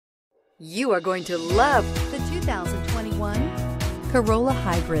You are going to love the 2021 Corolla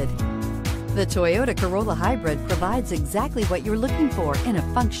Hybrid. The Toyota Corolla Hybrid provides exactly what you're looking for in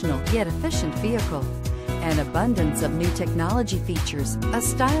a functional yet efficient vehicle. An abundance of new technology features, a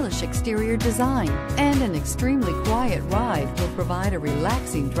stylish exterior design, and an extremely quiet ride will provide a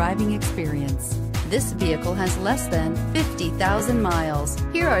relaxing driving experience. This vehicle has less than 50,000 miles.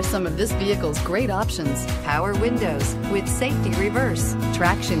 Here are some of this vehicle's great options: power windows with safety reverse,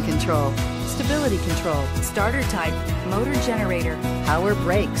 traction control, stability control, starter type, motor generator, power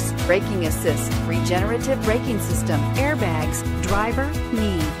brakes, braking assist, regenerative braking system, airbags, driver,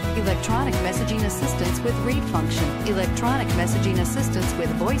 knee, electronic messaging assistance with read function, electronic messaging assistance with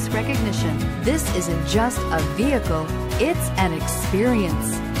voice recognition. This isn't just a vehicle, it's an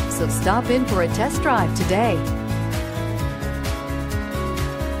experience. So stop in for a test drive today.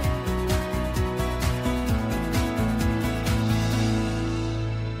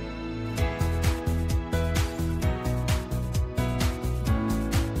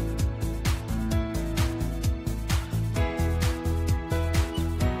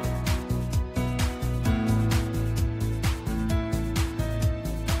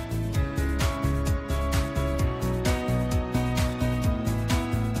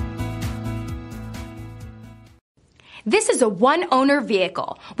 This is a one-owner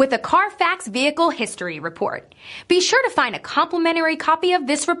vehicle with a CARFAX vehicle history report. Be sure to find a complimentary copy of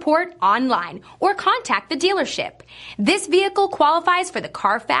this report online or contact the dealership. This vehicle qualifies for the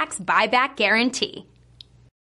CARFAX buyback guarantee.